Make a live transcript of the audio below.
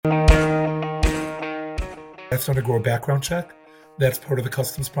have to undergo a background check. That's part of the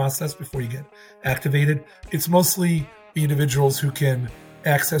customs process before you get activated. It's mostly the individuals who can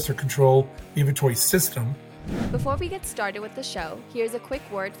access or control the inventory system. Before we get started with the show, here's a quick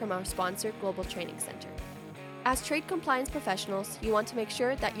word from our sponsor, Global Training Center. As trade compliance professionals, you want to make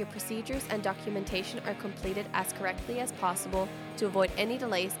sure that your procedures and documentation are completed as correctly as possible to avoid any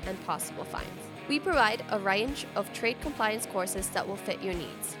delays and possible fines. We provide a range of trade compliance courses that will fit your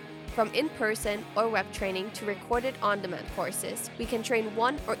needs. From in-person or web training to recorded on-demand courses, we can train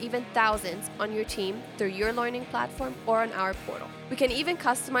one or even thousands on your team through your learning platform or on our portal. We can even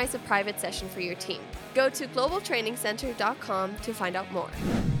customize a private session for your team. Go to globaltrainingcenter.com to find out more.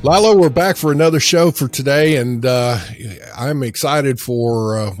 Lilo, we're back for another show for today, and I'm excited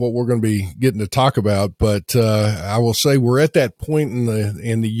for what we're going to be getting to talk about. But I will say we're at that point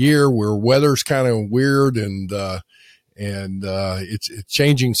in the year where weather's kind of weird, and it's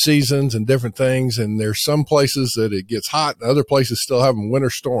changing seasons and different things. And there's some places that it gets hot, and other places still having winter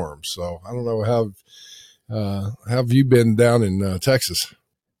storms. So I don't know how have you been down in Texas?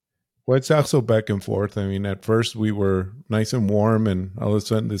 Well, it's also back and forth. I mean, at first we were nice and warm, and all of a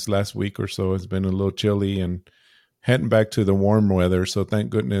sudden this last week or so has been a little chilly and heading back to the warm weather. So thank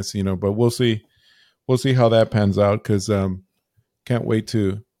goodness, but we'll see how that pans out, because can't wait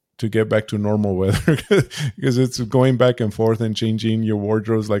to get back to normal weather, because it's going back and forth and changing your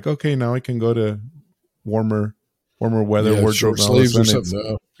wardrobes. Like, okay, now I can go to warmer weather wardrobe. Short sleeves or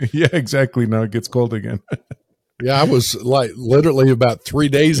something. Yeah, exactly. Now it gets cold again. Yeah, I was like literally about 3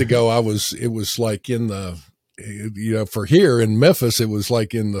 days ago. It was like in the, for here in Memphis, it was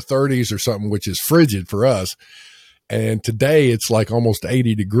like in the 30s or something, which is frigid for us. And today it's like almost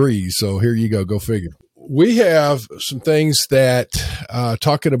 80 degrees. So here you go figure. We have some things that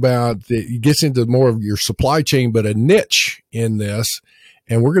talking about that gets into more of your supply chain, but a niche in this.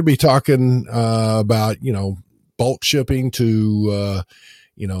 And we're going to be talking about, bulk shipping to,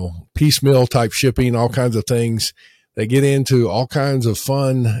 piecemeal type shipping, all kinds of things that get into all kinds of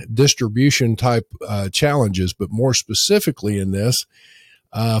fun distribution type challenges, but more specifically in this,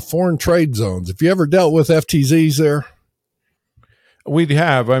 foreign trade zones. Have you ever dealt with FTZs there? We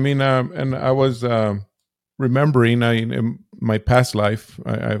have. I mean, and I was remembering in my past life,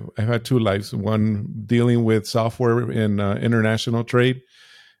 I've had two lives, one dealing with software in international trade.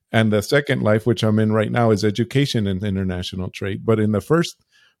 And the second life, which I'm in right now, is education in international trade. But in the first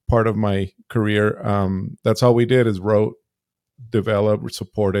part of my career, that's all we did is wrote, developed,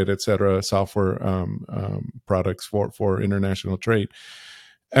 supported, et cetera, software products for international trade.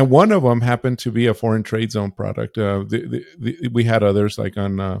 And one of them happened to be a foreign trade zone product. We had others like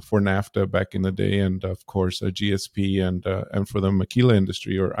for NAFTA back in the day, and of course a GSP, and for the maquila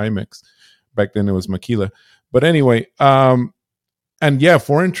industry, or IMEX. Back then it was maquila. But anyway, and yeah,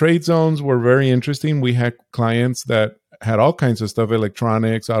 foreign trade zones were very interesting. We had clients that had all kinds of stuff,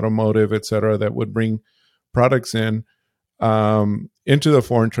 electronics, automotive, et cetera, that would bring products in into the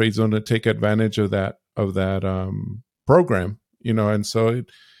foreign trade zone to take advantage of that program, and so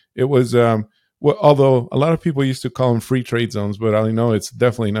it was, although a lot of people used to call them free trade zones, but I know it's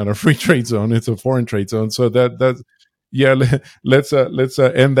definitely not a free trade zone. It's a foreign trade zone. So yeah, let's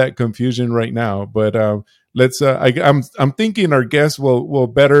end that confusion right now. But I'm thinking our guest will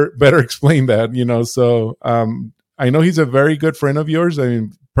better explain that, so I know he's a very good friend of yours. I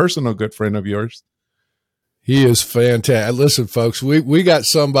mean, personal good friend of yours. He is fantastic. Listen, folks, we got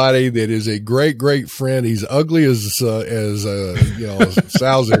somebody that is a great friend. He's ugly as Salzer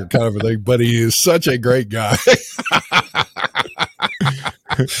kind of a thing, but he is such a great guy.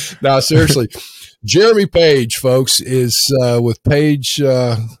 Now, seriously, Jeremy Page, folks, is with Page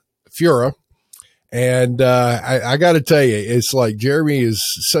Fura. And I got to tell you, it's like Jeremy is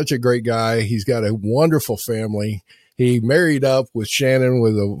such a great guy. He's got a wonderful family. He married up with Shannon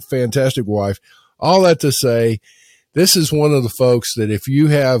with a fantastic wife. All that to say, this is one of the folks that if you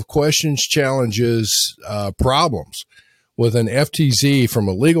have questions, challenges, problems with an FTZ from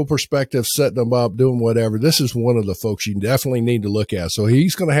a legal perspective, setting them up, doing whatever, this is one of the folks you definitely need to look at. So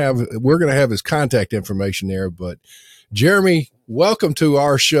we're going to have his contact information there. But Jeremy, welcome to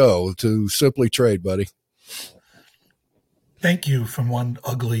our show, to Simply Trade, buddy. Thank you from one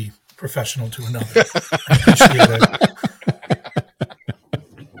ugly professional to another. I appreciate it.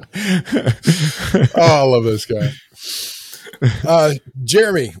 All of this guy.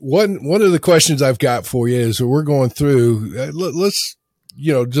 Jeremy, one of the questions I've got for you is we're going through, let's,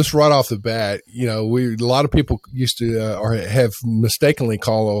 just right off the bat, a lot of people used to, or have mistakenly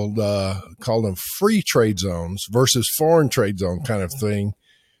called them free trade zones versus foreign trade zone kind of thing.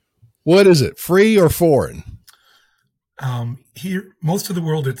 What is it? Free or foreign? Here, most of the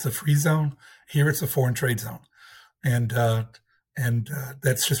world, it's a free zone. Here, it's a foreign trade zone, and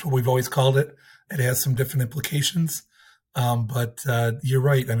that's just what we've always called it. It has some different implications, but you're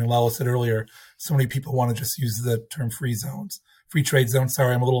right. I mean, Lala said earlier, so many people want to just use the term free zones, free trade zones.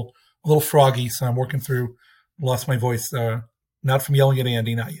 Sorry, I'm a little froggy, so I'm working through. Lost my voice. Not from yelling at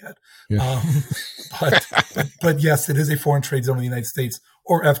Andy, not yet. Yeah. But yes, it is a foreign trade zone in the United States,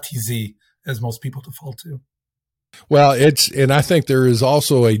 or FTZ, as most people default to. Well, and I think there is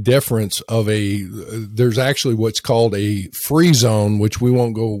also a difference there's actually what's called a free zone, which we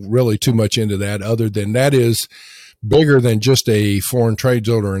won't go really too much into that, other than that is bigger than just a foreign trade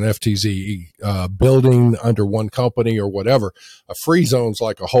zone or an FTZ building under one company or whatever. A free zone's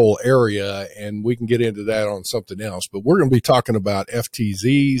like a whole area, and we can get into that on something else. But we're going to be talking about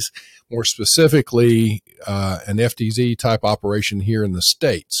FTZs, more specifically an FTZ type operation here in the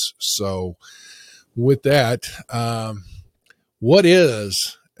States. So with that, what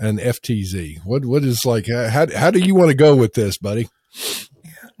is an FTZ? What is like? How do you want to go with this, buddy?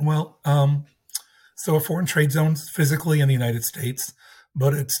 Yeah, well, so a foreign trade zone is physically in the United States,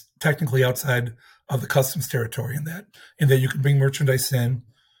 but it's technically outside of the customs territory in that you can bring merchandise in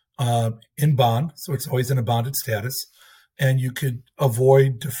bond, so it's always in a bonded status, and you could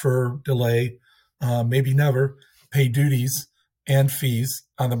avoid, defer, delay, maybe never pay duties and fees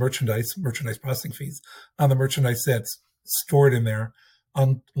on the merchandise processing fees on the merchandise that's stored in there,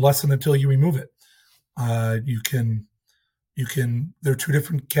 unless and until you remove it. There are two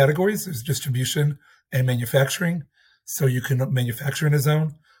different categories. There's distribution and manufacturing. So you can manufacture in a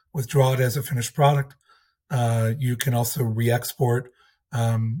zone, withdraw it as a finished product. You can also re-export.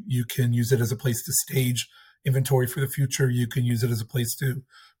 You can use it as a place to stage inventory for the future. You can use it as a place to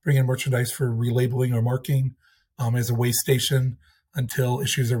bring in merchandise for relabeling or marking, as a way station until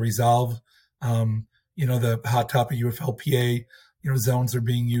issues are resolved. The hot topic UFLPA, zones are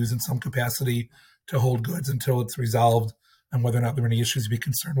being used in some capacity to hold goods until it's resolved and whether or not there are any issues to be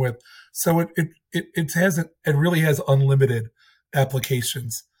concerned with. So it really has unlimited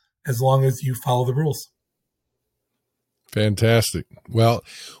applications as long as you follow the rules. Fantastic. Well,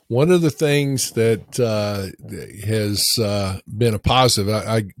 one of the things that has been a positive,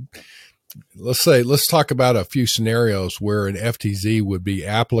 let's talk about a few scenarios where an FTZ would be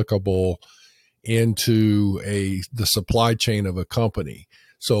applicable into the supply chain of a company.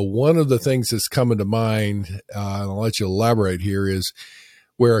 So one of the things that's coming to mind, and I'll let you elaborate here, is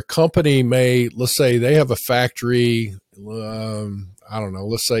where a company let's say they have a factory, I don't know,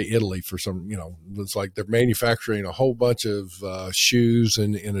 let's say Italy for some, it's like they're manufacturing a whole bunch of shoes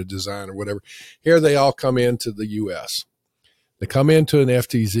in a design or whatever. Here they all come into the U.S. They come into an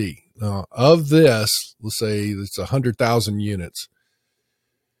FTZ. Of this, let's say it's 100,000 units,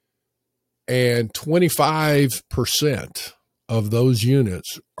 and 25% of those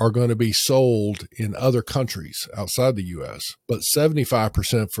units are going to be sold in other countries outside the U.S., but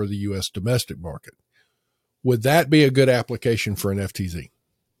 75% for the U.S. domestic market. Would that be a good application for an FTZ?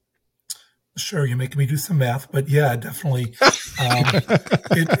 Sure, you're making me do some math, but yeah, definitely.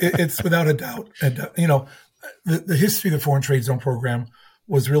 It's without a doubt. And, the history of the Foreign Trade Zone program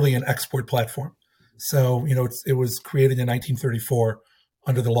was really an export platform. So, it was created in 1934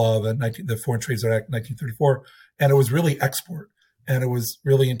 under the law of the Foreign Trade Zone Act 1934, and it was really export. And it was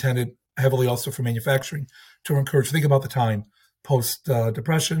really intended heavily also for manufacturing to encourage, think about the time,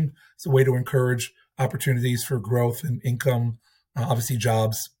 post-depression, it's a way to encourage opportunities for growth and income, obviously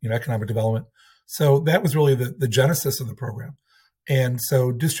jobs, economic development. So that was really the genesis of the program. And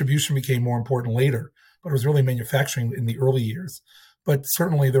so distribution became more important later, but it was really manufacturing in the early years. But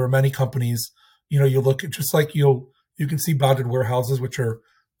certainly there are many companies, you look at, just like you can see bonded warehouses, which are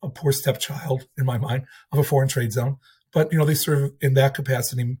a poor stepchild in my mind of a foreign trade zone. But, they serve in that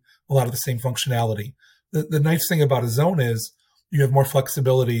capacity a lot of the same functionality. The nice thing about a zone is you have more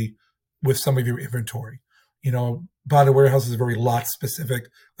flexibility with some of your inventory. Bonded warehouses are very lot specific.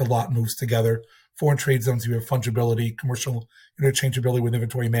 The lot moves together. Foreign trade zones, you have fungibility, commercial interchangeability with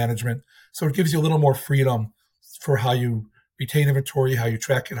inventory management. So it gives you a little more freedom for how you retain inventory, how you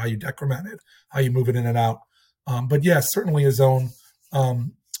track it, how you decrement it, how you move it in and out. But yes, certainly a zone,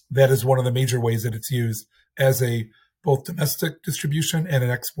 that is one of the major ways that it's used as a both domestic distribution and an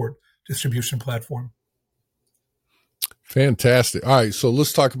export distribution platform. Fantastic. All right. So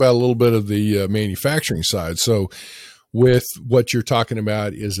let's talk about a little bit of the manufacturing side. So with what you're talking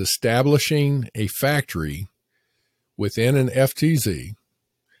about is establishing a factory within an FTZ.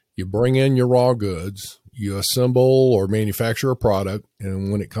 You bring in your raw goods, you assemble or manufacture a product,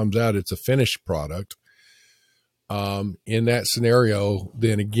 and when it comes out, it's a finished product. In that scenario,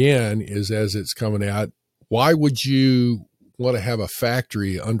 then again, is as it's coming out, why would you want to have a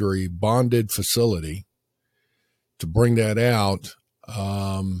factory under a bonded facility to bring that out?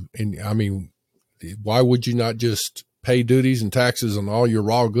 And I mean, why would you not just pay duties and taxes on all your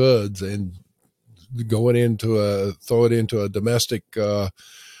raw goods and throw it into a domestic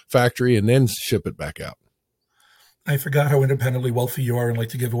factory and then ship it back out? I forgot how independently wealthy you are and like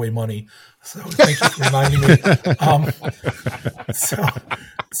to give away money. So thank you for reminding me.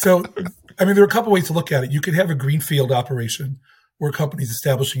 So, I mean, there are a couple ways to look at it. You could have a greenfield operation where a company's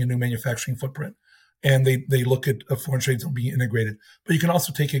establishing a new manufacturing footprint and they look at a foreign trade zone being integrated. But you can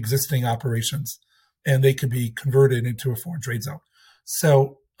also take existing operations and they could be converted into a foreign trade zone.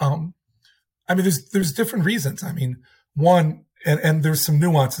 So, I mean, there's different reasons. I mean, one, and there's some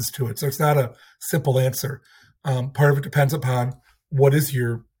nuances to it. So it's not a simple answer. Part of it depends upon what is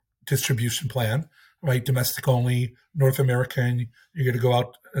your distribution plan, right? Domestic only, North American, you're going to go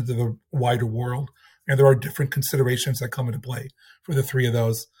out into the wider world. And there are different considerations that come into play for the three of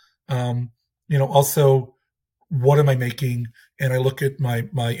those. Also, what am I making? And I look at my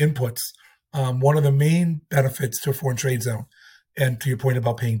inputs. One of the main benefits to a foreign trade zone, and to your point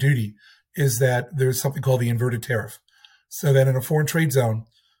about paying duty, is that there's something called the inverted tariff. So that in a foreign trade zone,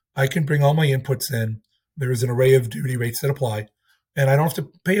 I can bring all my inputs in. There is an array of duty rates that apply, and I don't have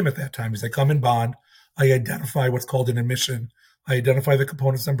to pay them at that time because I come in bond. I identify what's called an emission. I identify the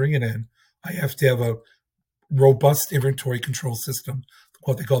components I'm bringing in. I have to have a robust inventory control system,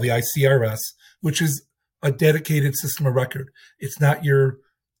 what they call the ICRS, which is a dedicated system of record. It's not your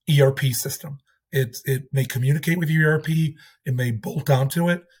ERP system. It may communicate with your ERP. It may bolt onto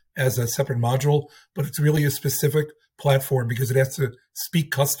it as a separate module, but it's really a specific platform because it has to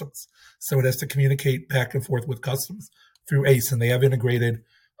speak customs. So it has to communicate back and forth with customs through ACE, and they have integrated.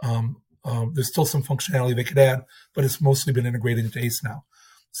 There's still some functionality they could add, but it's mostly been integrated into ACE now.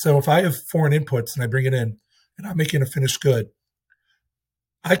 So if I have foreign inputs and I bring it in and I'm making a finished good,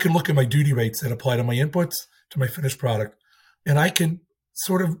 I can look at my duty rates that apply to my inputs to my finished product, and I can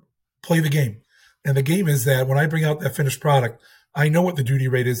sort of play the game. And the game is that when I bring out that finished product, I know what the duty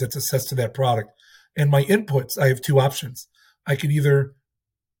rate is that's assessed to that product. And my inputs, I have two options. I can either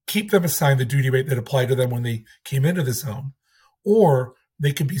keep them assigned the duty rate that applied to them when they came into the zone, or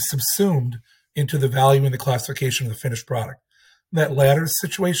they can be subsumed into the value and the classification of the finished product. That latter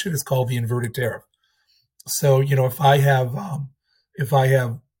situation is called the inverted tariff. So, if I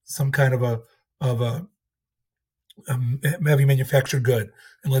have some kind of a heavy manufactured good,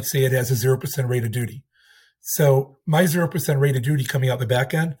 and let's say it has a 0% rate of duty. So my 0% rate of duty coming out the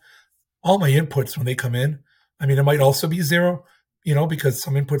back end, all my inputs when they come in, I mean, it might also be zero, because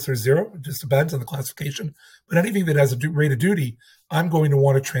some inputs are zero. It just depends on the classification. But anything that has a rate of duty, I'm going to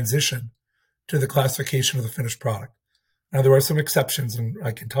want to transition to the classification of the finished product. Now, there are some exceptions, and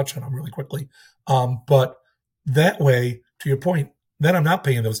I can touch on them really quickly. But that way, to your point, then I'm not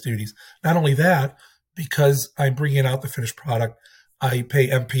paying those duties. Not only that, because I'm bringing out the finished product, I pay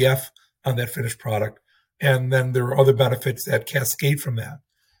MPF on that finished product. And then there are other benefits that cascade from that.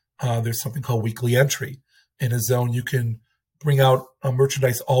 There's something called weekly entry. In a zone, you can bring out a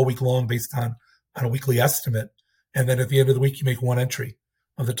merchandise all week long based on a weekly estimate. And then at the end of the week, you make one entry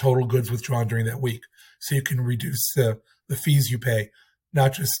of the total goods withdrawn during that week. So you can reduce the fees you pay,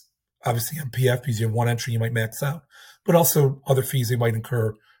 not just obviously MPF because you have one entry you might max out, but also other fees they might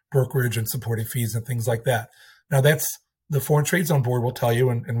incur, brokerage and supporting fees and things like that. Now that's the Foreign Trade Zone Board will tell you,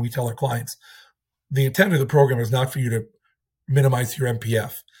 and we tell our clients, the intent of the program is not for you to minimize your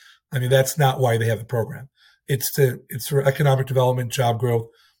MPF. I mean, that's not why they have the program. It's for economic development, job growth.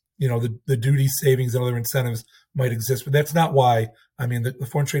 The duty savings and other incentives might exist, but that's not why. I mean, the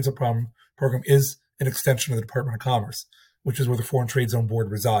Foreign Trade Zone program is an extension of the Department of Commerce, which is where the Foreign Trade Zone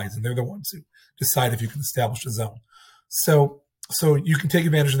Board resides, and they're the ones who decide if you can establish a zone. So you can take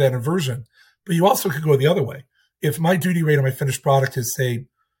advantage of that inversion, but you also could go the other way. If my duty rate on my finished product is, say,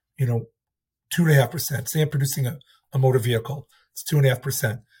 2.5%, say I'm producing a motor vehicle, it's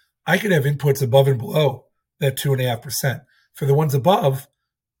 2.5%. I could have inputs above and below that 2.5%. For the ones above,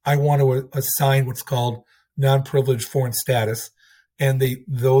 I want to assign what's called non-privileged foreign status, and the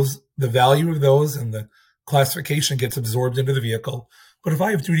value of those and the classification gets absorbed into the vehicle. But if I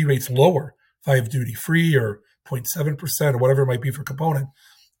have duty rates lower, if I have duty free or 0.7% or whatever it might be for component,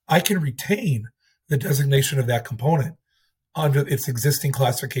 I can retain the designation of that component under its existing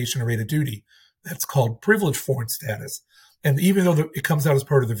classification or rate of duty. That's called privileged foreign status. And even though it comes out as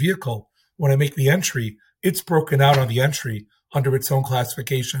part of the vehicle, when I make the entry, it's broken out on the entry under its own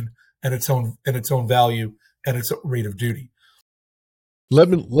classification and its own value and its rate of duty. Let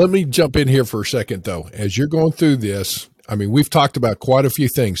me jump in here for a second, though. As you're going through this, I mean, we've talked about quite a few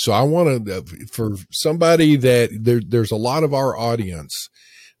things. So I want to, for somebody that there's a lot of our audience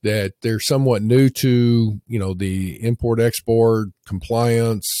that they're somewhat new to, the import export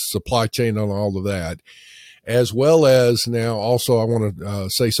compliance, supply chain and all of that, as well as now also I want to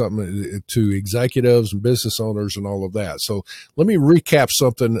say something to executives and business owners and all of that. So let me recap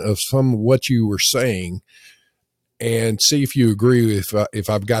some of what you were saying and see if you agree if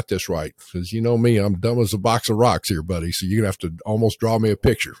I've got this right. Because you know me, I'm dumb as a box of rocks here, buddy. So you're going to have to almost draw me a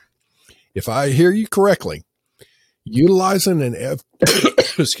picture. If I hear you correctly, utilizing an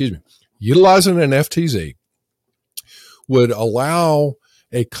FTZ would allow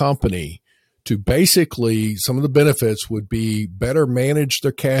a company to basically, some of the benefits would be better manage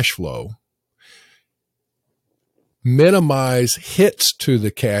their cash flow, minimize hits to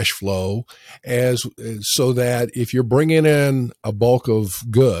the cash flow so that if you're bringing in a bulk of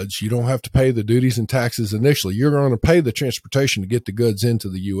goods, you don't have to pay the duties and taxes initially. You're going to pay the transportation to get the goods into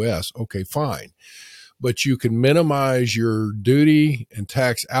the U.S. Okay, fine. But you can minimize your duty and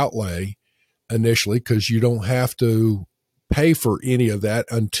tax outlay initially because you don't have to pay for any of that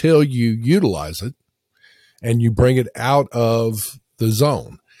until you utilize it and you bring it out of the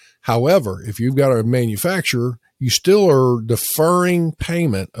zone. However, if you've got a manufacturer, you still are deferring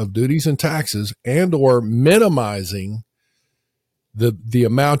payment of duties and taxes and or minimizing the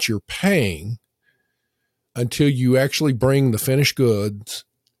amount you're paying until you actually bring the finished goods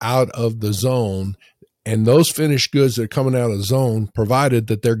out of the zone. And those finished goods that are coming out of the zone, provided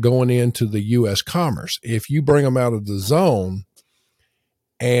that they're going into the U.S. commerce. If you bring them out of the zone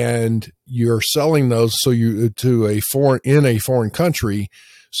and you're selling those to a foreign country,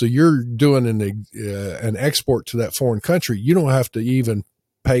 so you're doing an export to that foreign country, you don't have to even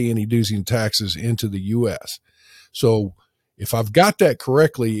pay any duties and taxes into the U.S. So if I've got that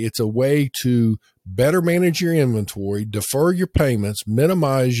correctly, it's a way to better manage your inventory, defer your payments,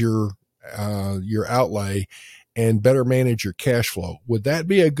 minimize your outlay, and better manage your cash flow. Would that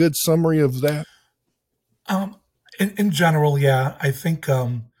be a good summary of that? In general, yeah, I think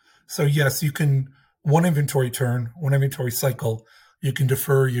so. Yes, you can one inventory cycle. You can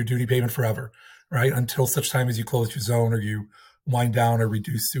defer your duty payment forever, right? Until such time as you close your zone or you wind down or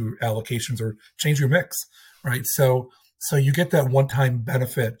reduce your allocations or change your mix, right? So you get that one-time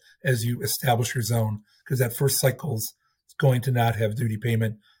benefit as you establish your zone because that first cycle's going to not have duty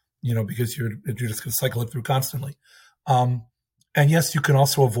payment, because you're just going to cycle it through constantly. And yes, you can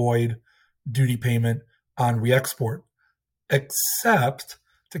also avoid duty payment on re-export, except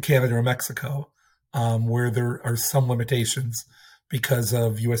to Canada or Mexico, where there are some limitations because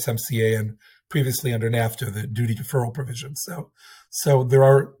of USMCA and previously under NAFTA, the duty deferral provisions. So there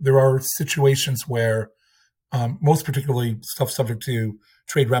are situations where, most particularly stuff subject to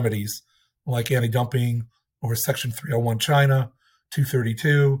trade remedies like anti-dumping or Section 301 China,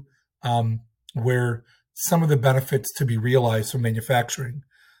 232, where some of the benefits to be realized from manufacturing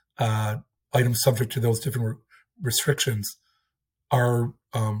items subject to those different restrictions are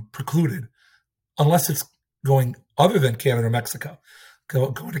precluded unless it's going other than Canada or Mexico.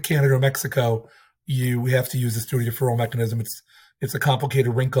 Going to Canada or Mexico, you have to use this duty deferral mechanism. It's a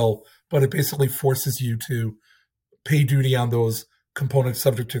complicated wrinkle, but it basically forces you to pay duty on those components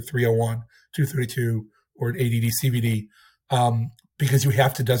subject to 301, 232, or ADD, CVD, because you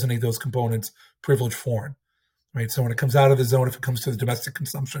have to designate those components privileged foreign, right? So when it comes out of the zone, if it comes to the domestic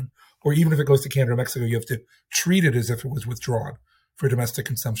consumption, or even if it goes to Canada or Mexico, you have to treat it as if it was withdrawn for domestic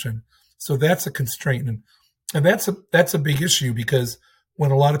consumption. So that's a constraint. And that's a big issue because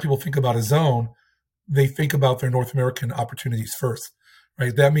when a lot of people think about a zone, they think about their North American opportunities first,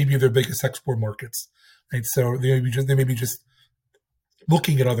 right? That may be their biggest export markets, right? So they may be just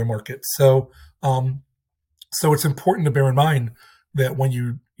looking at other markets. So it's important to bear in mind that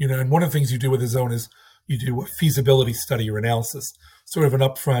when and one of the things you do with a zone is you do a feasibility study or analysis, sort of an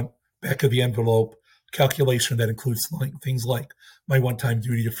upfront, back of the envelope calculation that includes things like my one-time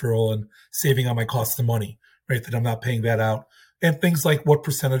duty deferral and saving on my cost of money, right? That I'm not paying that out. And things like what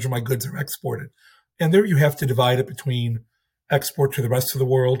percentage of my goods are exported. And there you have to divide it between export to the rest of the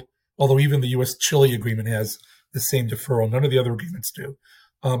world, although even the U.S.-Chile agreement has the same deferral. None of the other agreements do,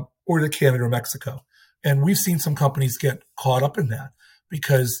 or to Canada or Mexico. And we've seen some companies get caught up in that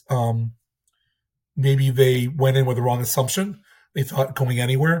because maybe they went in with the wrong assumption. They thought going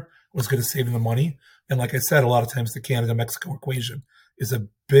anywhere was going to save them the money. And like I said, a lot of times the Canada-Mexico equation is a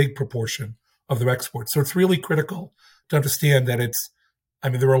big proportion of their exports. So it's really critical to understand that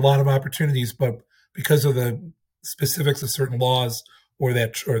there are a lot of opportunities, but because of the specifics of certain laws or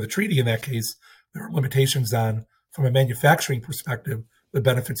the treaty in that case, there are limitations on, from a manufacturing perspective, the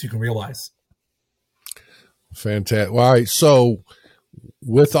benefits you can realize. Fantastic. All right. So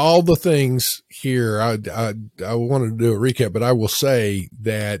with all the things here, I wanted to do a recap, but I will say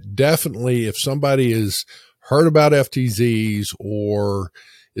that definitely if somebody has heard about FTZs or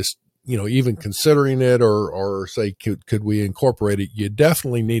is, even considering it or say, could we incorporate it? You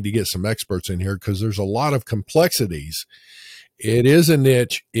definitely need to get some experts in here because there's a lot of complexities. It is a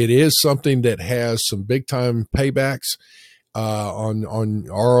niche. It is something that has some big time paybacks, on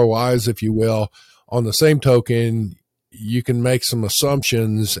ROIs, if you will. On the same token, you can make some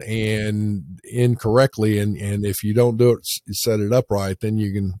assumptions and incorrectly, and if you don't do it, set it up right, then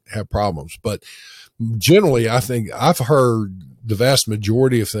you can have problems. But generally, I think I've heard the vast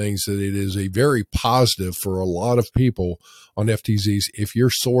majority of things that it is a very positive for a lot of people on FTZs if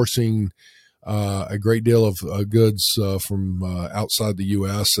you're sourcing a great deal of goods from outside the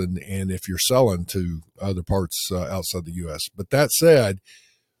U.S. and if you're selling to other parts outside the U.S. But that said,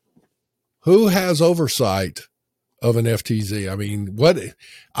 who has oversight of an FTZ? I mean,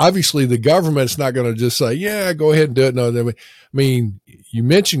 obviously the government's not going to just say, yeah, go ahead and do it. No, I mean, you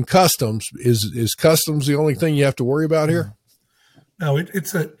mentioned customs. Is customs the only thing you have to worry about here? No,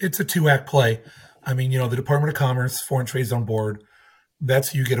 it's a 2-act play. I mean, the Department of Commerce, Foreign Trade Zone Board, that's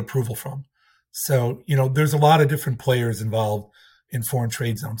who you get approval from. So, there's a lot of different players involved in foreign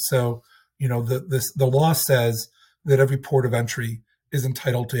trade zones. So, the law says that every port of entry is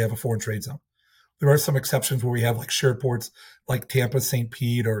entitled to have a foreign trade zone. There are some exceptions where we have like shared ports like Tampa, St.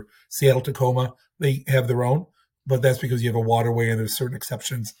 Pete, or Seattle, Tacoma. They have their own, but that's because you have a waterway and there's certain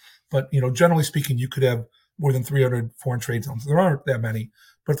exceptions. But, generally speaking, you could have more than 300 foreign trade zones. There aren't that many,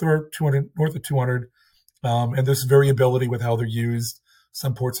 but there are 200, north of 200. And there's variability with how they're used.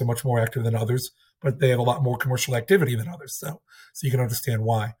 Some ports are much more active than others, but they have a lot more commercial activity than others. So you can understand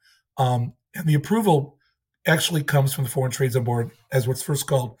why. And the approval actually comes from the Foreign Trade Zone Board as what's first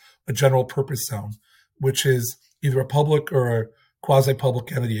called a general purpose zone, which is either a public or a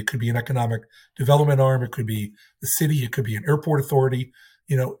quasi-public entity. It could be an economic development arm. It could be the city. It could be an airport authority,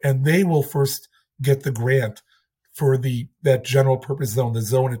 and they will first get the grant for that general purpose zone, the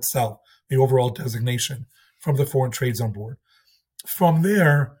zone itself, the overall designation from the Foreign Trade Zone Board. From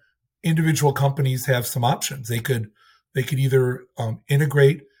there, individual companies have some options. They could either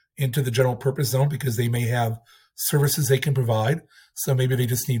integrate into the general purpose zone because they may have services they can provide. So maybe they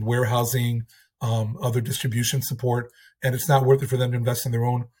just need warehousing, other distribution support, and it's not worth it for them to invest in their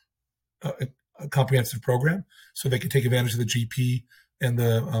own comprehensive program. So they can take advantage of the GP and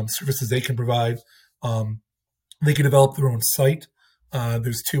the services they can provide. They can develop their own site.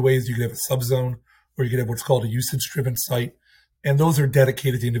 There's two ways. You could have a subzone, or you could have what's called a usage-driven site. And those are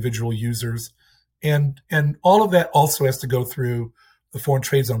dedicated to individual users. And all of that also has to go through the Foreign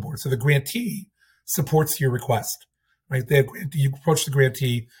Trade Zone Board. So the grantee supports your request, right? You approach the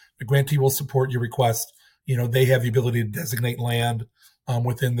grantee will support your request. They have the ability to designate land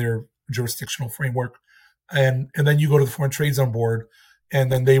within their jurisdictional framework. And then you go to the Foreign Trade Zone Board,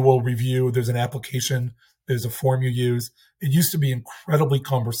 and then they will review. There's an application. There's a form you use. It used to be incredibly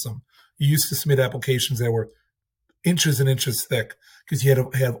cumbersome. You used to submit applications that were inches and inches thick because you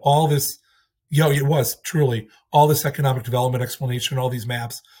had to have all this, it was truly all this economic development explanation, all these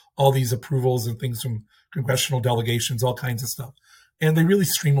maps, all these approvals and things from congressional delegations, all kinds of stuff. And they really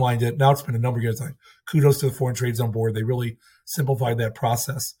streamlined it. Now it's been a number of years. Kudos to the Foreign Trade Zone Board. They really simplified that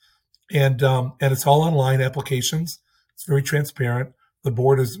process. And it's all online applications. It's very transparent. The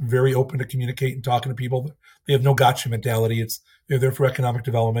board is very open to communicate and talking to people. They have no gotcha mentality. They're there for economic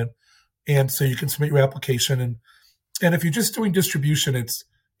development. And so you can submit your application, and if you're just doing distribution,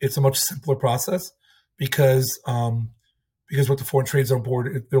 it's a much simpler process because with the Foreign Trade Zone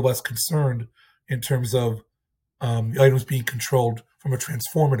Board, they're less concerned in terms of the items being controlled from a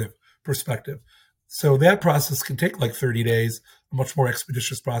transformative perspective. So that process can take like 30 days, a much more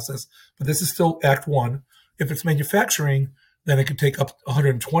expeditious process. But this is still Act 1. If it's manufacturing, then it could take up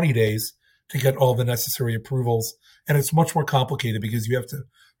 120 days to get all the necessary approvals. And it's much more complicated because you have to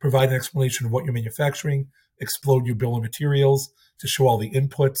provide an explanation of what you're manufacturing, explode your bill of materials to show all the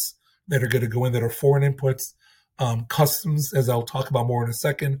inputs that are going to go in that are foreign inputs. Customs, as I'll talk about more in a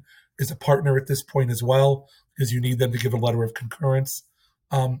second, is a partner at this point as well because you need them to give a letter of concurrence.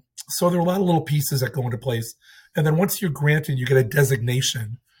 So there are a lot of little pieces that go into place. And then once you're granted, you get a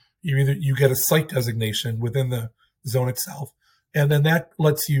designation. You get a site designation within the zone itself, and then that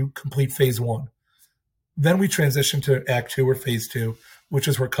lets you complete phase 1. Then we transition to Act 2 or phase 2, which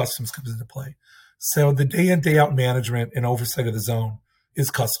is where customs comes into play. So the day in, day out management and oversight of the zone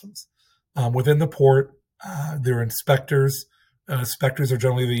is customs. Within the port, there are inspectors. Inspectors are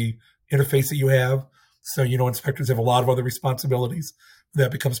generally the interface that you have. So, inspectors have a lot of other responsibilities.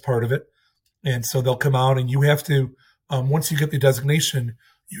 That becomes part of it. And so they'll come out, and you have to, once you get the designation,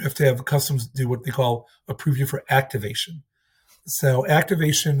 you have to have customs do what they call approve you for activation. So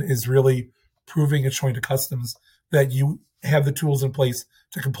activation is really proving and showing to customs that you have the tools in place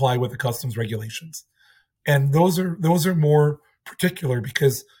to comply with the customs regulations. And those are more particular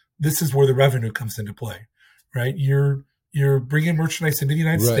because this is where the revenue comes into play, right? You're bringing merchandise into the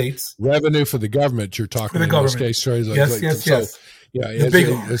United States. Revenue for the government you're talking for the in government. This case. Yes. Yeah, the big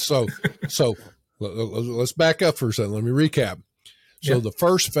R. so let's back up for a second. Let me recap. So the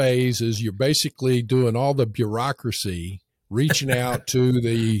first phase is you're basically doing all the bureaucracy, reaching out to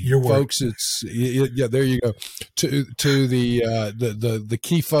the folks. There you go. To the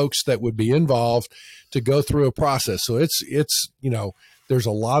key folks that would be involved to go through a process. So it's there's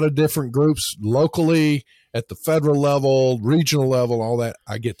a lot of different groups locally, at the federal level, regional level, all that.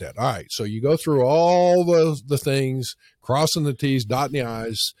 I get that. All right. So you go through all the things, crossing the T's, dotting the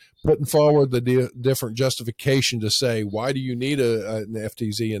I's, putting forward the different justification to say, why do you need an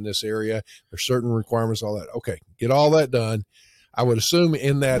FTZ in this area? There's certain requirements, all that. Okay. Get all that done. I would assume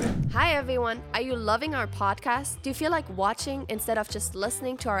in that. Hi, everyone. Are you loving our podcast? Do you feel like watching instead of just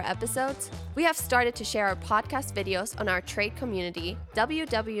listening to our episodes? We have started to share our podcast videos on our trade community,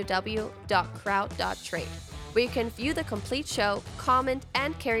 www.crowd.trade, where you can view the complete show, comment,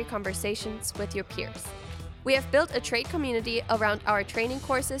 and carry conversations with your peers. We have built a trade community around our training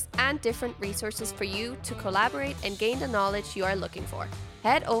courses and different resources for you to collaborate and gain the knowledge you are looking for.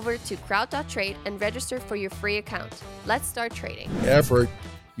 Head over to crowd.trade and register for your free account. Let's start trading. Effort,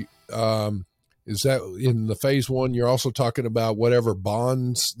 is that in the phase one? You're also talking about whatever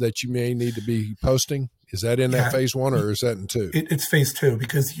bonds that you may need to be posting. Is that in that phase one, or is that in two? It's phase two,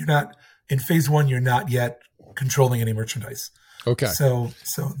 because you're not in phase one. You're not yet controlling any merchandise. Okay. So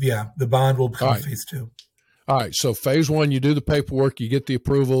the bond will become phase two. All right. So phase one, you do the paperwork, you get the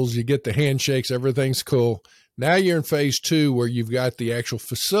approvals, you get the handshakes, everything's cool. Now you're in phase two, where you've got the actual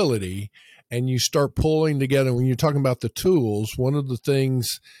facility, and you start pulling together. When you're talking about the tools, one of the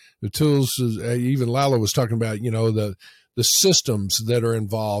things, the tools, even Lala was talking about, the systems that are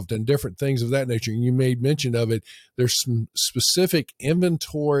involved and different things of that nature. And you made mention of it. There's some specific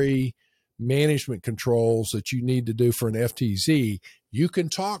inventory management controls that you need to do for an FTZ. You can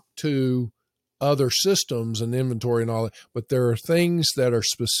talk to other systems and inventory and all that, but there are things that are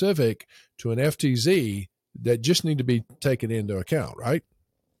specific to an FTZ that just need to be taken into account, right?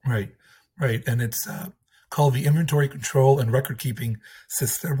 Right. And it's called the Inventory Control and Record Keeping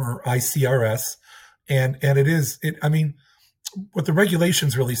System, or ICRS. And what the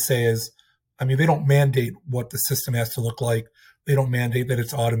regulations really say is, they don't mandate what the system has to look like. They don't mandate that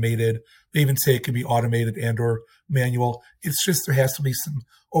it's automated. They even say it can be automated and or manual. It's just there has to be some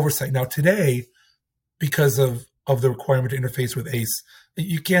oversight. Now today, because of the requirement to interface with ACE,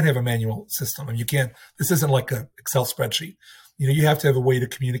 you can't have a manual system. You can't. This isn't like an Excel spreadsheet. You have to have a way to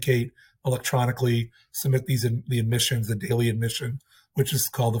communicate electronically, submit the admissions, the daily admission, which is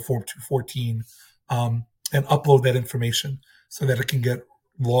called the Form 214, and upload that information so that it can get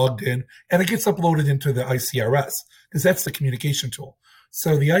logged in, and it gets uploaded into the ICRS, because that's the communication tool.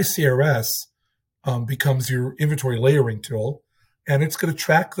 So the ICRS becomes your inventory layering tool, and it's going to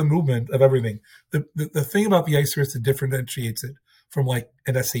track the movement of everything. The thing about the ICRS that differentiates it from like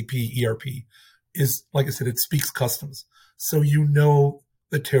an SAP ERP is, like I said, it speaks customs. So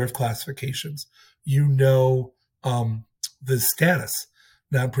the tariff classifications, the status,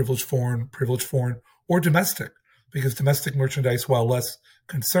 non-privileged foreign, privileged foreign, or domestic, because domestic merchandise, while less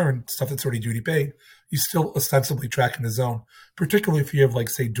concerned, stuff that's already duty paid, you still ostensibly track in the zone, particularly if you have, like,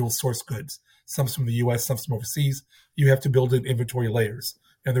 say, dual source goods. Some from the U.S., some from overseas. You have to build in inventory layers,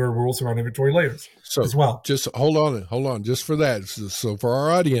 and there are rules around inventory layers as well. Just hold on, just for that. So for our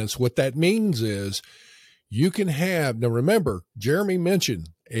audience, what that means is you can have, now remember, Jeremy mentioned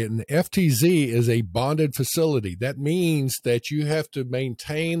an FTZ is a bonded facility. That means that you have to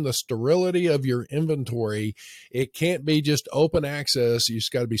maintain the sterility of your inventory. It can't be just open access. You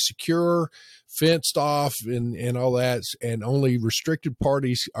just got to be secure, fenced off, and all that. And only restricted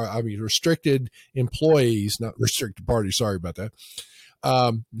employees, not restricted parties. Sorry about that.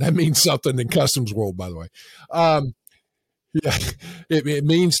 That means something in customs world, by the way. Yeah, it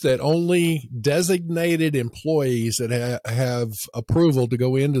means that only designated employees that have approval to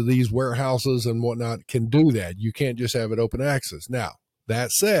go into these warehouses and whatnot can do that. You can't just have it open access. Now,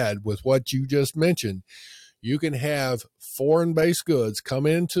 that said, with what you just mentioned, you can have foreign-based goods come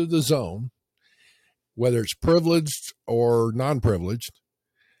into the zone, whether it's privileged or non-privileged,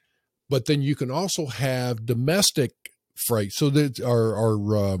 but then you can also have domestic freight, so that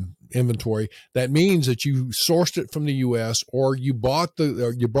are inventory, that means that you sourced it from the U.S. or you brought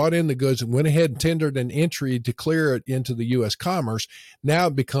in the goods and went ahead and tendered an entry to clear it into the U.S. commerce. Now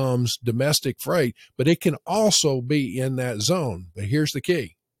it becomes domestic freight, but it can also be in that zone. But here's the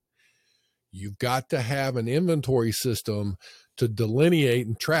key. You've got to have an inventory system to delineate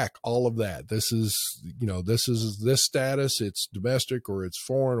and track all of that. This is this status, it's domestic or it's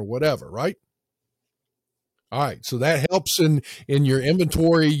foreign or whatever, right? All right. So that helps in your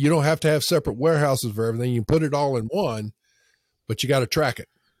inventory. You don't have to have separate warehouses for everything. You put it all in one, but you got to track it.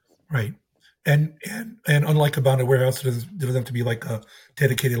 Right. And unlike a bonded warehouse, it doesn't have to be like a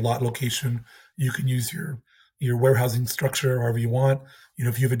dedicated lot location. You can use your warehousing structure however you want.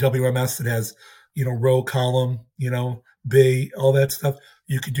 If you have a WMS that has, row, column, bay, all that stuff,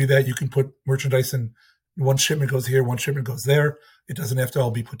 you can do that. You can put merchandise in, one shipment goes here, one shipment goes there. It doesn't have to all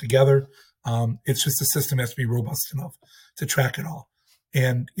be put together. It's just the system has to be robust enough to track it all.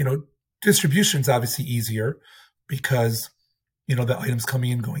 And, distribution's obviously easier because, the items coming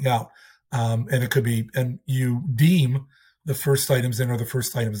in, going out. And it could be, and you deem the first items in or the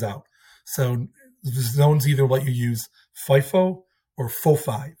first items out. So the zones either let you use FIFO or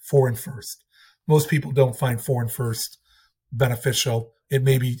FOFI, foreign first. Most people don't find foreign first beneficial. It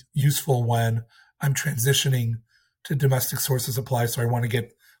may be useful when I'm transitioning to domestic source of supply, so I want to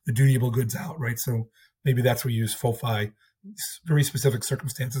get the dutiable goods out, right? So maybe that's where you use FOFI, very specific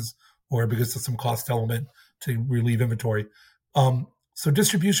circumstances, or because of some cost element to relieve inventory. So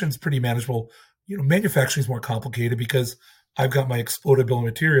distribution is pretty manageable. Manufacturing is more complicated because I've got my exploded bill of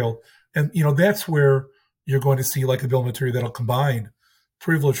material, and that's where you're going to see like a bill of material that'll combine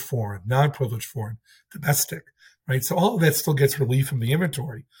privileged foreign, non-privileged foreign, domestic, right? So all of that still gets relief from the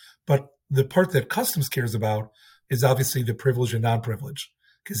inventory, but the part that customs cares about is obviously the privilege and non-privilege,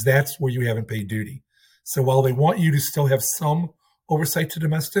 because that's where you haven't paid duty. So while they want you to still have some oversight to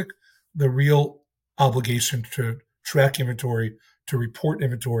domestic, the real obligation to track inventory, to report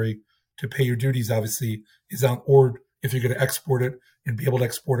inventory, to pay your duties obviously is on, or if you're going to export it and be able to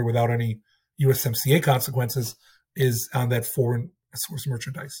export it without any USMCA consequences, is on that foreign source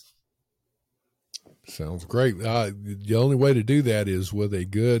merchandise. Sounds great. The only way to do that is with a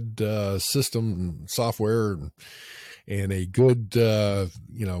good system and software and a good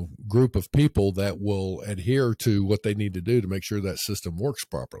group of people that will adhere to what they need to do to make sure that system works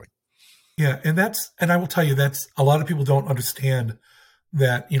properly. Yeah, and I will tell you, that's a lot of people don't understand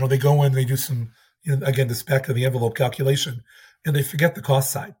that. They go in, they do some, again, this back of the envelope calculation, and they forget the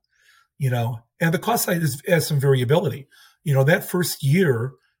cost side. And the cost side has some variability. That first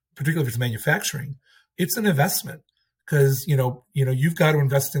year, particularly if it's manufacturing, it's an investment because, you've got to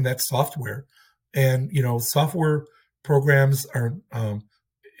invest in that software, and, software programs are,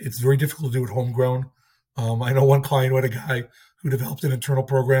 it's very difficult to do it homegrown. I know one client who had a guy who developed an internal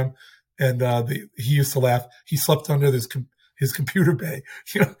program, and he used to laugh. He slept under his computer bay.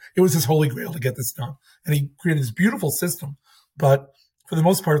 It was his holy grail to get this done. And he created this beautiful system, but for the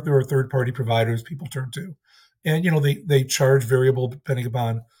most part, there are third-party providers people turn to. And, they charge variable depending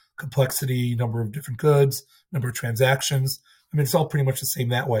upon complexity, number of different goods, number of transactions. I mean, it's all pretty much the same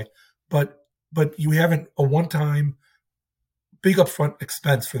that way. But you have a one-time big upfront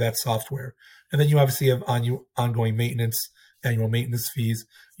expense for that software. And then you obviously have ongoing maintenance, annual maintenance fees.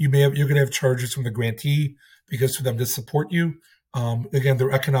 You're going to have charges from the grantee because for them to support you, again,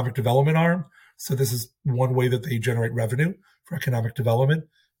 their economic development arm. So this is one way that they generate revenue for economic development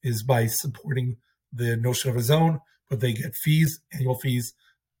is by supporting the notion of a zone, but they get fees, annual fees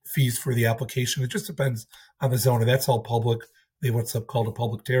for the application. It just depends on the zone, and that's all public. They have what's called a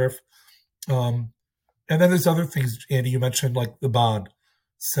public tariff. And then there's other things, Andy, you mentioned like the bond.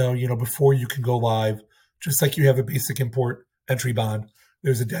 So, before you can go live, just like you have a basic import entry bond,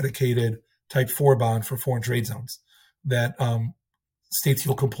 there's a dedicated type 4 bond for foreign trade zones that states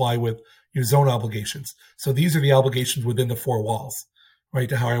you'll comply with your zone obligations. So these are the obligations within the 4 walls, right?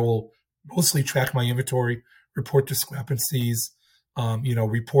 To how I will mostly track my inventory, report discrepancies,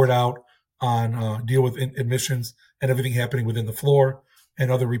 report out on, deal with admissions and everything happening within the floor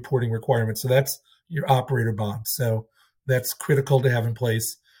and other reporting requirements. So that's your operator bond. So that's critical to have in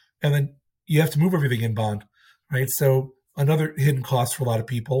place. And then you have to move everything in bond, right? So another hidden cost for a lot of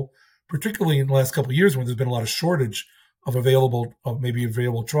people, particularly in the last couple of years when there's been a lot of shortage of available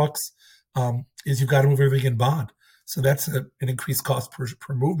trucks, is you've got to move everything in bond. So that's an increased cost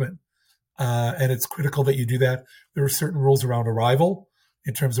per movement. And it's critical that you do that. There are certain rules around arrival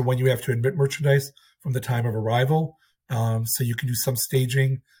in terms of when you have to admit merchandise from the time of arrival. So you can do some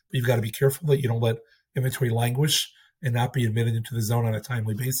staging, but you've got to be careful that you don't let inventory languish and not be admitted into the zone on a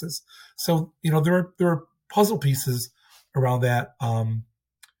timely basis. So, there are puzzle pieces around that.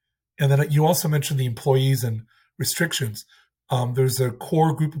 And then you also mentioned the employees and restrictions. There's a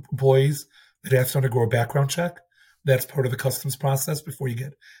core group of employees that has to undergo a background check. That's part of the customs process before you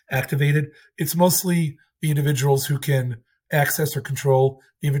get activated. It's mostly the individuals who can access or control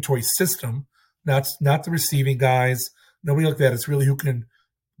the inventory system, not the receiving guys. Nobody like that. It's really who can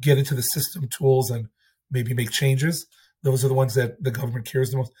get into the system tools and maybe make changes. Those are the ones that the government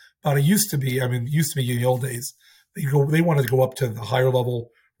cares the most about. It used to be in the old days, they wanted to go up to the higher level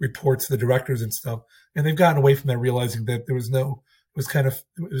reports to the directors and stuff. And they've gotten away from that, realizing that it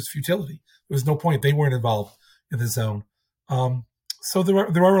was futility. There was no point. They weren't involved in the zone. So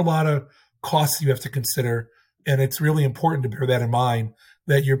there are a lot of costs you have to consider, and it's really important to bear that in mind,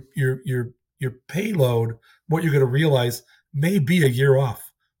 that your payload, what you're going to realize, may be a year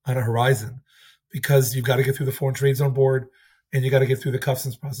off on a horizon, because you've got to get through the Foreign Trade Zone Board and you got to get through the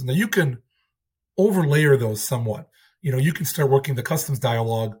customs process. Now you can overlayer those somewhat. You can start working the customs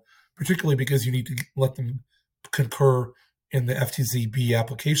dialogue, particularly because you need to let them concur in the FTZ-B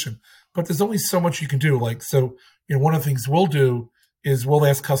application. But there's only so much you can do. One of the things we'll do is we'll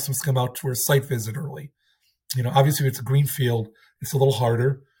ask customs to come out to a site visit early. Obviously, if it's a greenfield, it's a little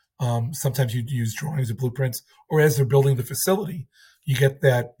harder. Sometimes you use drawings or blueprints, or as they're building the facility, you get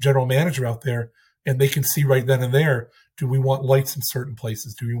that general manager out there and they can see right then and there, do we want lights in certain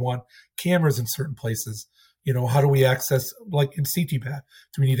places? Do we want cameras in certain places? How do we access, like in CTPAT?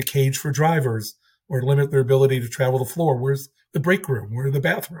 Do we need a cage for drivers or limit their ability to travel the floor? Where's the break room? Where are the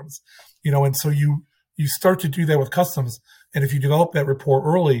bathrooms? And so you start to do that with customs. And if you develop that rapport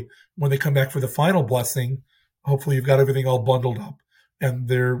early, when they come back for the final blessing, hopefully you've got everything all bundled up and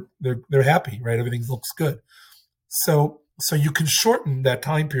they're happy, right? Everything looks good. So you can shorten that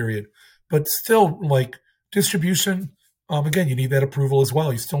time period, but still, like distribution, again, you need that approval as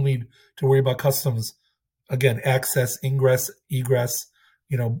well. You still need to worry about customs. Again, access, ingress, egress,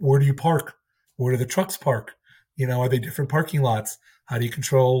 where do you park? Where do the trucks park? Are they different parking lots? How do you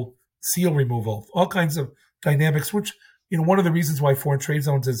control seal removal? All kinds of dynamics, which, one of the reasons why foreign trade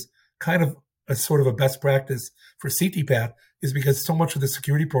zones is kind of a sort of a best practice for CTPAT is because so much of the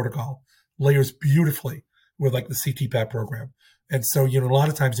security protocol layers beautifully with like the CTPAT program. And so, a lot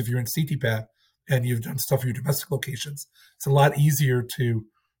of times if you're in CTPAT and you've done stuff for your domestic locations, it's a lot easier to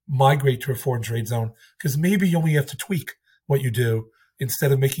migrate to a foreign trade zone, because maybe you only have to tweak what you do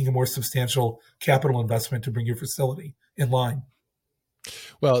instead of making a more substantial capital investment to bring your facility in line.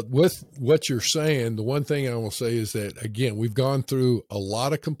 Well, with what you're saying, the one thing I will say is that, again, we've gone through a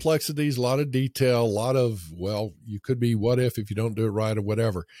lot of complexities, a lot of detail, a lot of, you could be what if you don't do it right or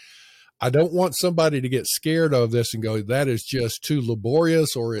whatever. I don't want somebody to get scared of this and go, that is just too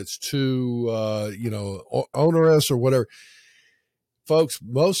laborious or it's too, onerous or whatever. Folks,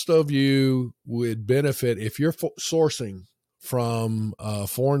 most of you would benefit if you're sourcing from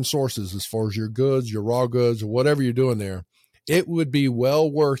foreign sources as far as your goods, your raw goods, or whatever you're doing there. It would be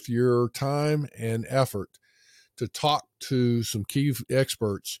well worth your time and effort to talk to some key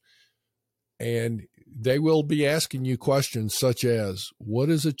experts, and they will be asking you questions such as, what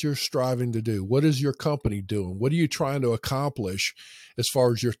is it you're striving to do? What is your company doing? What are you trying to accomplish as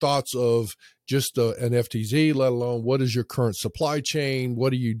far as your thoughts of just an FTZ, let alone what is your current supply chain?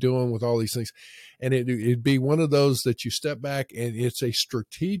 What are you doing with all these things? And it'd be one of those that you step back and it's a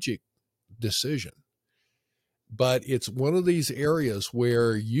strategic decision. But it's one of these areas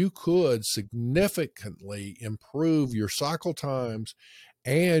where you could significantly improve your cycle times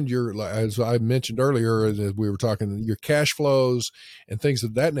and as I mentioned earlier, as we were talking, your cash flows and things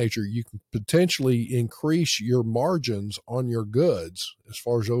of that nature. You can potentially increase your margins on your goods as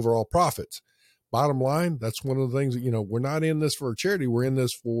far as overall profits. Bottom line, that's one of the things that, we're not in this for a charity. We're in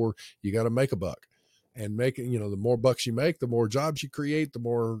this for, you got to make a buck, and the more bucks you make, the more jobs you create, the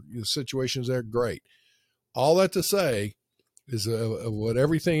more situations there. Great. All that to say is what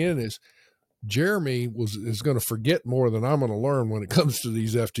everything in is, Jeremy is going to forget more than I'm going to learn when it comes to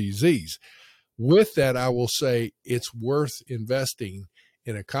these FTZs. With that, I will say it's worth investing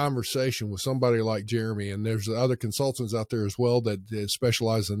in a conversation with somebody like Jeremy. And there's other consultants out there as well that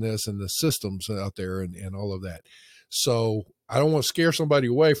specialize in this and the systems out there and all of that. So I don't want to scare somebody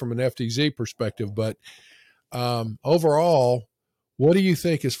away from an FTZ perspective, but overall, what do you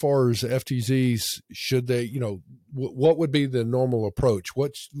think as far as FTZs? Should they, what would be the normal approach?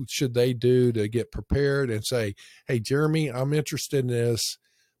 What should they do to get prepared and say, hey, Jeremy, I'm interested in this,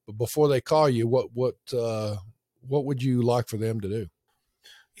 but before they call you, what would you like for them to do?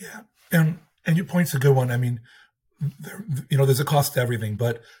 Yeah. And your point's a good one. I mean, there's a cost to everything,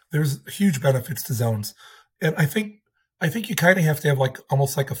 but there's huge benefits to zones. And I think you kind of have to have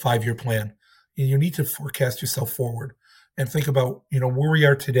almost like a 5-year plan. You need to forecast yourself forward. and think about, where we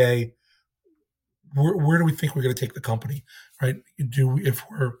are today. Where do we think we're going to take the company, right? If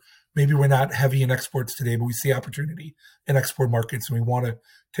maybe we're not heavy in exports today, but we see opportunity in export markets and we want to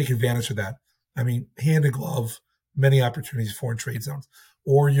take advantage of that. I mean, hand in glove, many opportunities, foreign trade zones,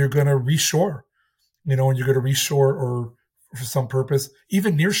 or you're going to reshore, and you're going to reshore or for some purpose,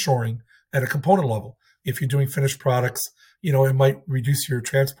 even nearshoring at a component level. If you're doing finished products, it might reduce your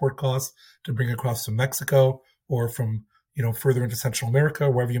transport costs to bring across from Mexico or from, further into Central America,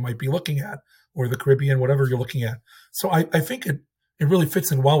 wherever you might be looking at, or the Caribbean, whatever you're looking at. So I think it really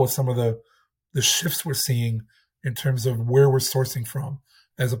fits in well with some of the shifts we're seeing in terms of where we're sourcing from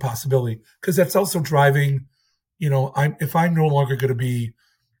as a possibility, because that's also driving, if I'm no longer going to be,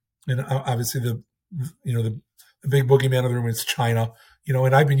 and obviously the big boogeyman of the room is China,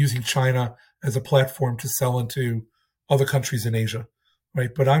 and I've been using China as a platform to sell into other countries in Asia,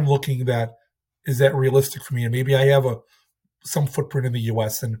 right? But I'm looking at, is that realistic for me? And maybe I have some footprint in the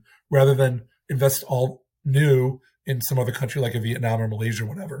U.S. and rather than invest all new in some other country like a Vietnam or Malaysia or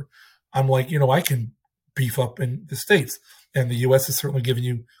whatever, I'm like, I can beef up in the States. And the U.S. is certainly giving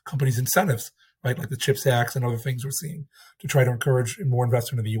you companies incentives, right? Like the CHIPS Acts and other things we're seeing to try to encourage more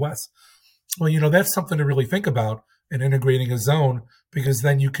investment in the U.S. Well, that's something to really think about in integrating a zone, because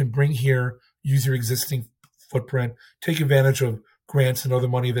then you can bring here, use your existing footprint, take advantage of grants and other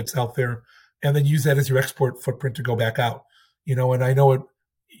money that's out there, and then use that as your export footprint to go back out. And I know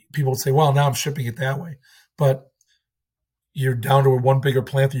people would say, well, now I'm shipping it that way. But you're down to one bigger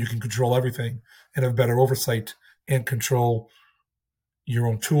plant that you can control everything and have better oversight and control your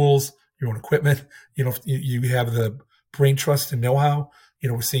own tools, your own equipment. You have the brain trust and know-how.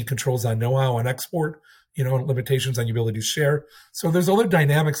 We're seeing controls on know-how on export, and limitations on your ability to share. So there's other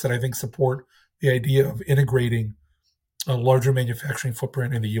dynamics that I think support the idea of integrating a larger manufacturing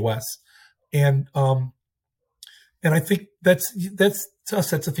footprint in the U.S. And I think that's to us,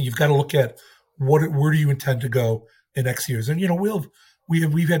 that's the thing. You've got to look at where do you intend to go in X years. And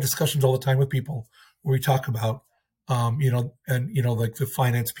we've had discussions all the time with people where we talk about like the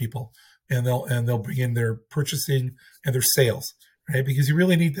finance people, and they'll bring in their purchasing and their sales, right? Because you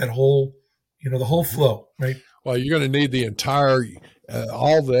really need that whole the whole flow, right? Well, you're going to need the entire,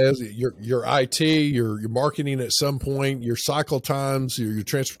 all your IT, your marketing at some point, your cycle times, your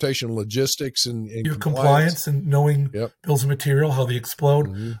transportation logistics, and your compliance and knowing bills of material, how they explode.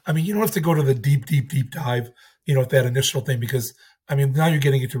 Mm-hmm. I mean, you don't have to go to the deep dive, at that initial thing, because now you're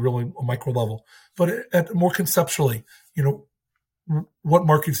getting into really a micro level. But at more conceptually, what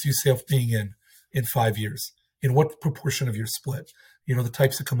markets do you see yourself being in 5 years? In what proportion of your split? The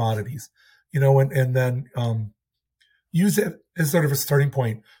types of commodities. And then use it as sort of a starting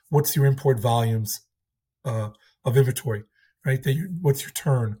point. What's your import volumes of inventory, right? What's your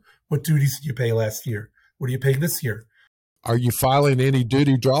turn? What duties did you pay last year? What are you paying this year? Are you filing any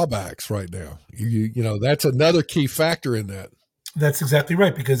duty drawbacks right now? That's another key factor in that. That's exactly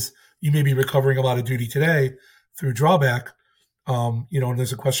right, because you may be recovering a lot of duty today through drawback. And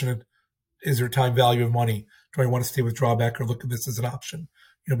there's a question of, is there time value of money? Do I want to stay with drawback or look at this as an option?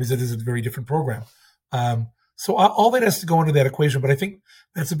 Because it is a very different program. So all that has to go into that equation, but I think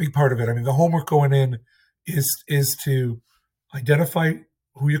that's a big part of it. The homework going in is to identify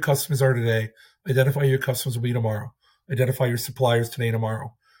who your customers are today, identify who your customers will be tomorrow, identify your suppliers today and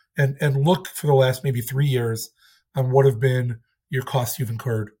tomorrow, and look for the last maybe 3 years on what have been your costs you've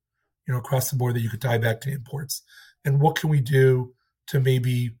incurred, across the board that you could tie back to imports. And what can we do to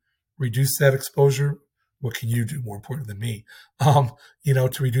maybe reduce that exposure? What can you do, more important than me, to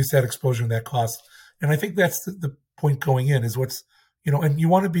reduce that exposure and that cost? And I think that's the point going in is what's, and you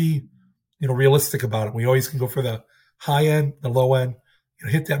want to be, realistic about it. We always can go for the high end, the low end,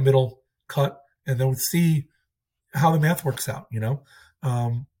 hit that middle cut, and then see how the math works out,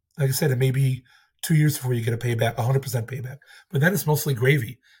 Like I said, it may be 2 years before you get a payback, 100% payback. But then it's mostly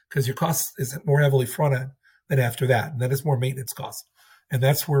gravy, because your cost is more heavily front end than after that. And then it's more maintenance cost. And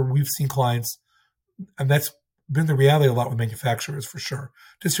that's where we've seen clients, and that's been the reality a lot with manufacturers for sure.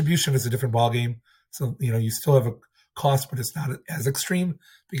 Distribution is a different ballgame. So, you still have a cost, but it's not as extreme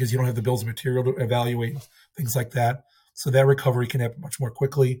because you don't have the bills of material to evaluate, things like that. So that recovery can happen much more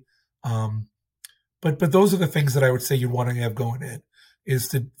quickly. But those are the things that I would say you want to have going in,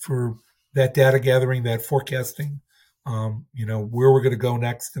 is for that data gathering, that forecasting, where we're going to go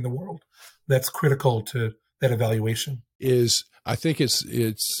next in the world. That's critical to that evaluation. I think it's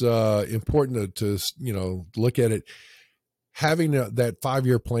important to look at it, having that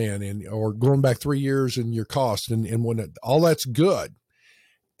 5-year plan or going back 3 years in your cost and when all that's good.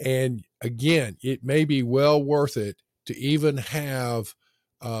 And again, it may be well worth it to even have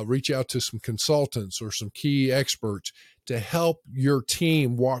reach out to some consultants or some key experts to help your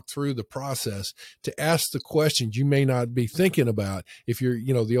team walk through the process, to ask the questions you may not be thinking about. If you're,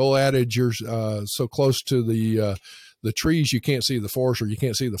 the old adage, you're so close to the trees, you can't see the forest, or you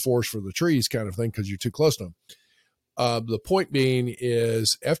can't see the forest for the trees kind of thing because you're too close to them. The point being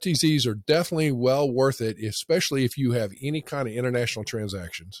is FTZs are definitely well worth it, especially if you have any kind of international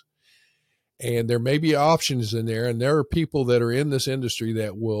transactions. And there may be options in there, and there are people that are in this industry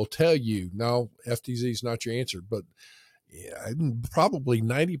that will tell you, no, FTZ is not your answer. But probably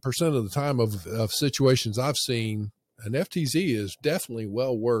 90% of the time of situations I've seen, an FTZ is definitely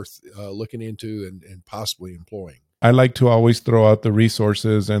well worth looking into and possibly employing. I like to always throw out the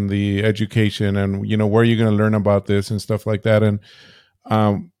resources and the education and, where you're going to learn about this and stuff like that. And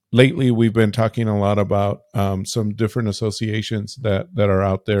lately we've been talking a lot about some different associations that are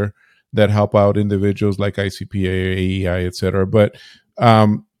out there that help out individuals like ICPA, AEI, et cetera. But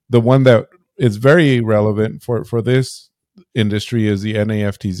the one that is very relevant for this industry is the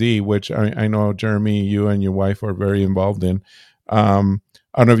NAFTZ, which I know, Jeremy, you and your wife are very involved in.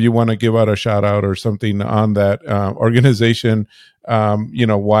 I don't know if you want to give out a shout out or something on that organization,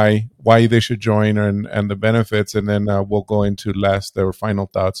 why they should join and the benefits. And then we'll go into their final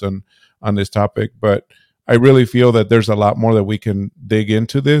thoughts on this topic. But I really feel that there's a lot more that we can dig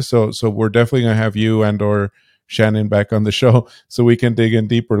into this. So we're definitely going to have you and or Shannon back on the show so we can dig in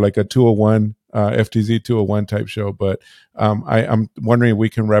deeper, like a 201, FTZ 201 type show. But I'm wondering if we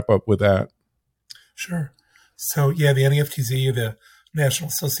can wrap up with that. Sure. So, yeah, the NAFTZ, the National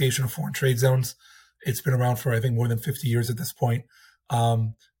Association of Foreign Trade Zones, it's been around for, I think, more than 50 years at this point.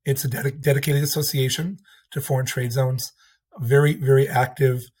 It's a dedicated association to foreign trade zones, very, very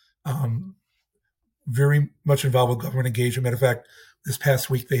active, very much involved with government engagement. Matter of fact, this past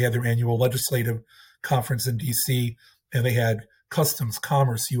week they had their annual legislative conference in D.C., and they had Customs,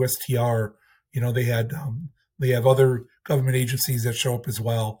 Commerce, USTR. They have other government agencies that show up as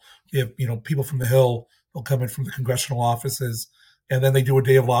well. They have, people from the Hill. They'll come in from the congressional offices, and then they do a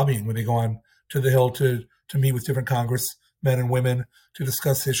day of lobbying when they go on to the Hill to meet with different congressmen and women to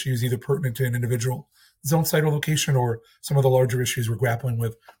discuss issues either pertinent to an individual zone, site, or location, or some of the larger issues we're grappling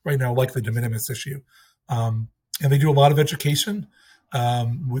with right now, like the de minimis issue. And they do a lot of education.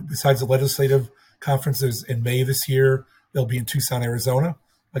 Besides the legislative conferences in May this year, they'll be in Tucson, Arizona,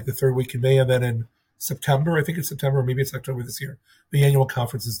 like the third week in May, and then in September, I think it's September, maybe it's October this year, the annual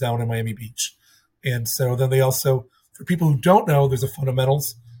conference is down in Miami Beach. And so then they also, for people who don't know, there's a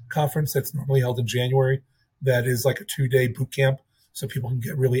fundamentals conference that's normally held in January that is like a 2-day boot camp so people can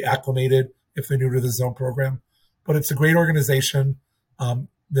get really acclimated if they're new to the zone program. But it's a great organization.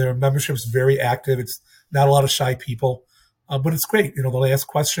 Their membership is very active. It's not a lot of shy people, but it's great. They'll ask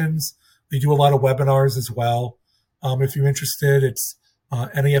questions. They do a lot of webinars as well. If you're interested, it's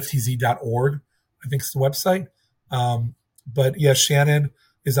naftz.org, I think it's the website. But yeah, Shannon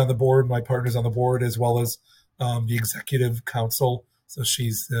is on the board. My partner's on the board, as well as the executive council. So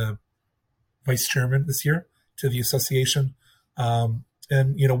she's the vice chairman this year to the association. And,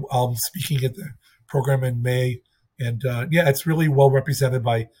 I'm speaking at the program in May. And it's really well represented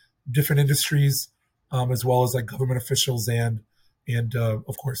by different industries, as well as like government officials and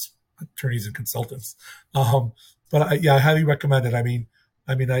of course, attorneys and consultants. But I highly recommend it.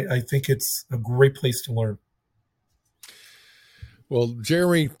 I think it's a great place to learn. Well,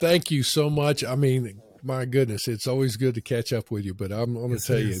 Jeremy, thank you so much. My goodness, it's always good to catch up with you, but I'm going to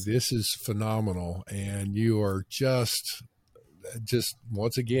tell you, this is phenomenal. And you are just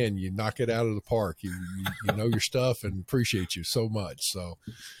once again, you knock it out of the park. You know your stuff, and appreciate you so much. So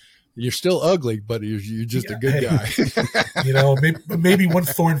you're still ugly, but you're just a good guy. maybe one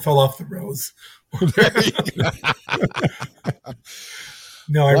thorn fell off the rose.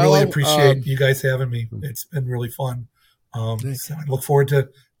 No, I really appreciate you guys having me. It's been really fun. So I look forward to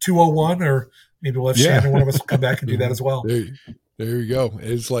 201, or maybe we'll have Shannon, one of us, will come back and do that as well. There you go.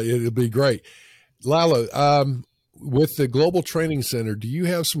 It's like, it'll be great. Lila, with the Global Training Center, do you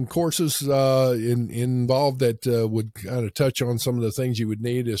have some courses involved that would kind of touch on some of the things you would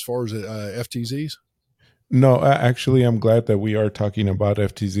need as far as FTZs? No, actually, I'm glad that we are talking about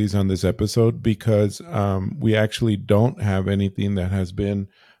FTZs on this episode, because we actually don't have anything that has been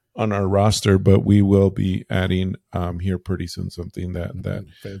on our roster, but we will be adding here pretty soon something that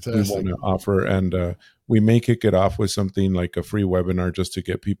we want to offer. And we may kick it off with something like a free webinar just to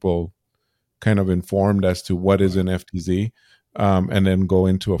get people kind of informed as to what is an FTZ, and then go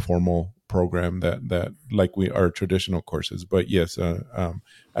into a formal program that like our traditional courses. But yes,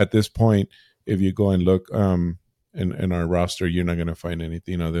 at this point, if you go and look in our roster, you're not going to find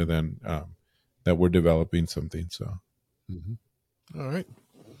anything other than that we're developing something. So, All right.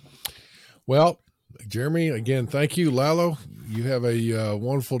 Well, Jeremy, again, thank you. Lalo, you have a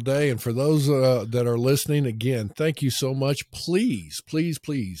wonderful day. And for those that are listening, again, thank you so much. Please, please,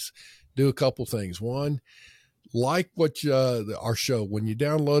 please do a couple things. One, like our show. When you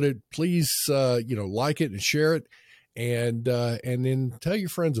download it, please, like it and share it. And then tell your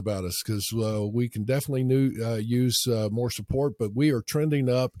friends about us, because we can definitely use more support, but we are trending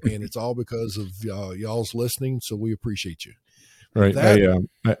up, and it's all because of y'all's listening. So we appreciate you. Right.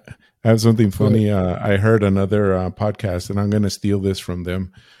 I have something funny. I heard another podcast, and I'm going to steal this from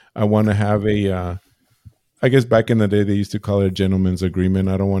them. I want to have I guess back in the day, they used to call it a gentleman's agreement.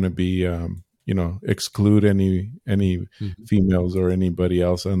 I don't want to be, exclude any females or anybody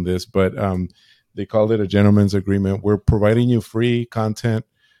else on this, but they called it a gentleman's agreement. We're providing you free content.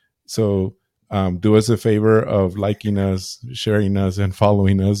 So do us a favor of liking us, sharing us, and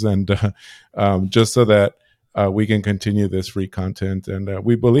following us, and just so that we can continue this free content. And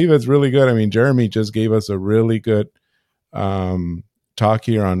we believe it's really good. I mean, Jeremy just gave us a really good talk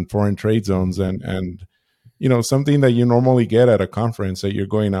here on foreign trade zones, and something that you normally get at a conference that you're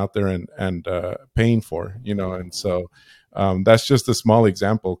going out there and paying for, and so that's just a small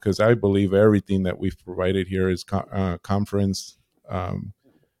example, because I believe everything that we've provided here is conference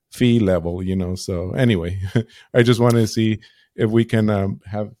fee level, so anyway, I just wanted to see if we can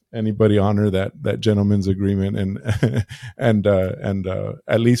have anybody honor that gentleman's agreement and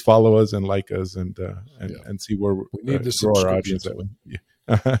at least follow us and like us and see where we need the grow our audience that way. Yeah.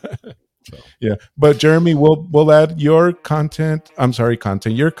 So. Yeah, but Jeremy, we'll add your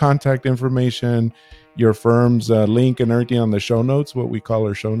your contact information, your firm's link and everything on the show notes, what we call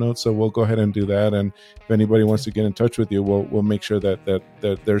our show notes. So we'll go ahead and do that. And if anybody wants to get in touch with you, we'll make sure that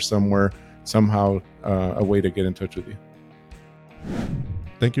there's somehow a way to get in touch with you.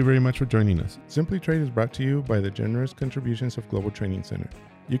 Thank you very much for joining us. Simply Trade is brought to you by the generous contributions of Global Training Center.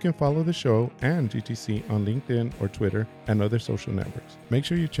 You can follow the show and GTC on LinkedIn or Twitter and other social networks. Make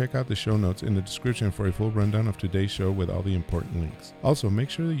sure you check out the show notes in the description for a full rundown of today's show with all the important links. Also, make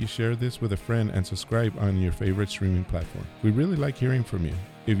sure that you share this with a friend and subscribe on your favorite streaming platform. We really like hearing from you.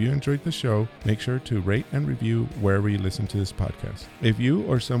 If you enjoyed the show, make sure to rate and review wherever you listen to this podcast. If you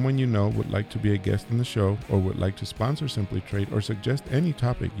or someone you know would like to be a guest in the show, or would like to sponsor Simply Trade, or suggest any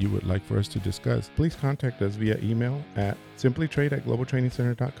topic you would like for us to discuss, please contact us via email at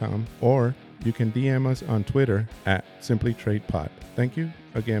simplytrade@globaltrainingcenter.com, or you can DM us on Twitter at simplytradepod. Thank you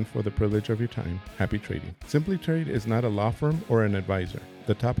again for the privilege of your time. Happy trading. Simply Trade is not a law firm or an advisor.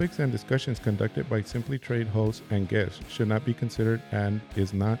 The topics and discussions conducted by Simply Trade hosts and guests should not be considered and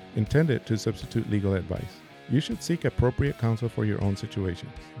is not intended to substitute legal advice. You should seek appropriate counsel for your own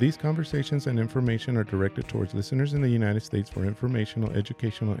situations. These conversations and information are directed towards listeners in the United States for informational,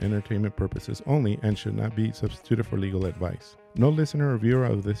 educational, and entertainment purposes only, and should not be substituted for legal advice. No listener or viewer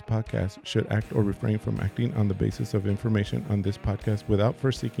of this podcast should act or refrain from acting on the basis of information on this podcast without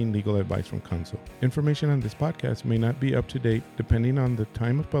first seeking legal advice from counsel. Information on this podcast may not be up to date depending on the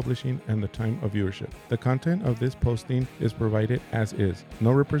time of publishing and the time of viewership. The content of this posting is provided as is.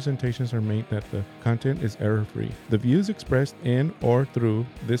 No representations are made that the content is error-free. The views expressed in or through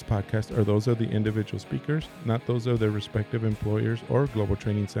this podcast are those of the individual speakers, not those of their respective employers or Global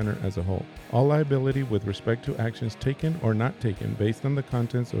Training Center as a whole. All liability with respect to actions taken or not taken based on the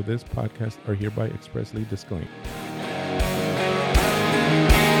contents of this podcast are hereby expressly disclaimed.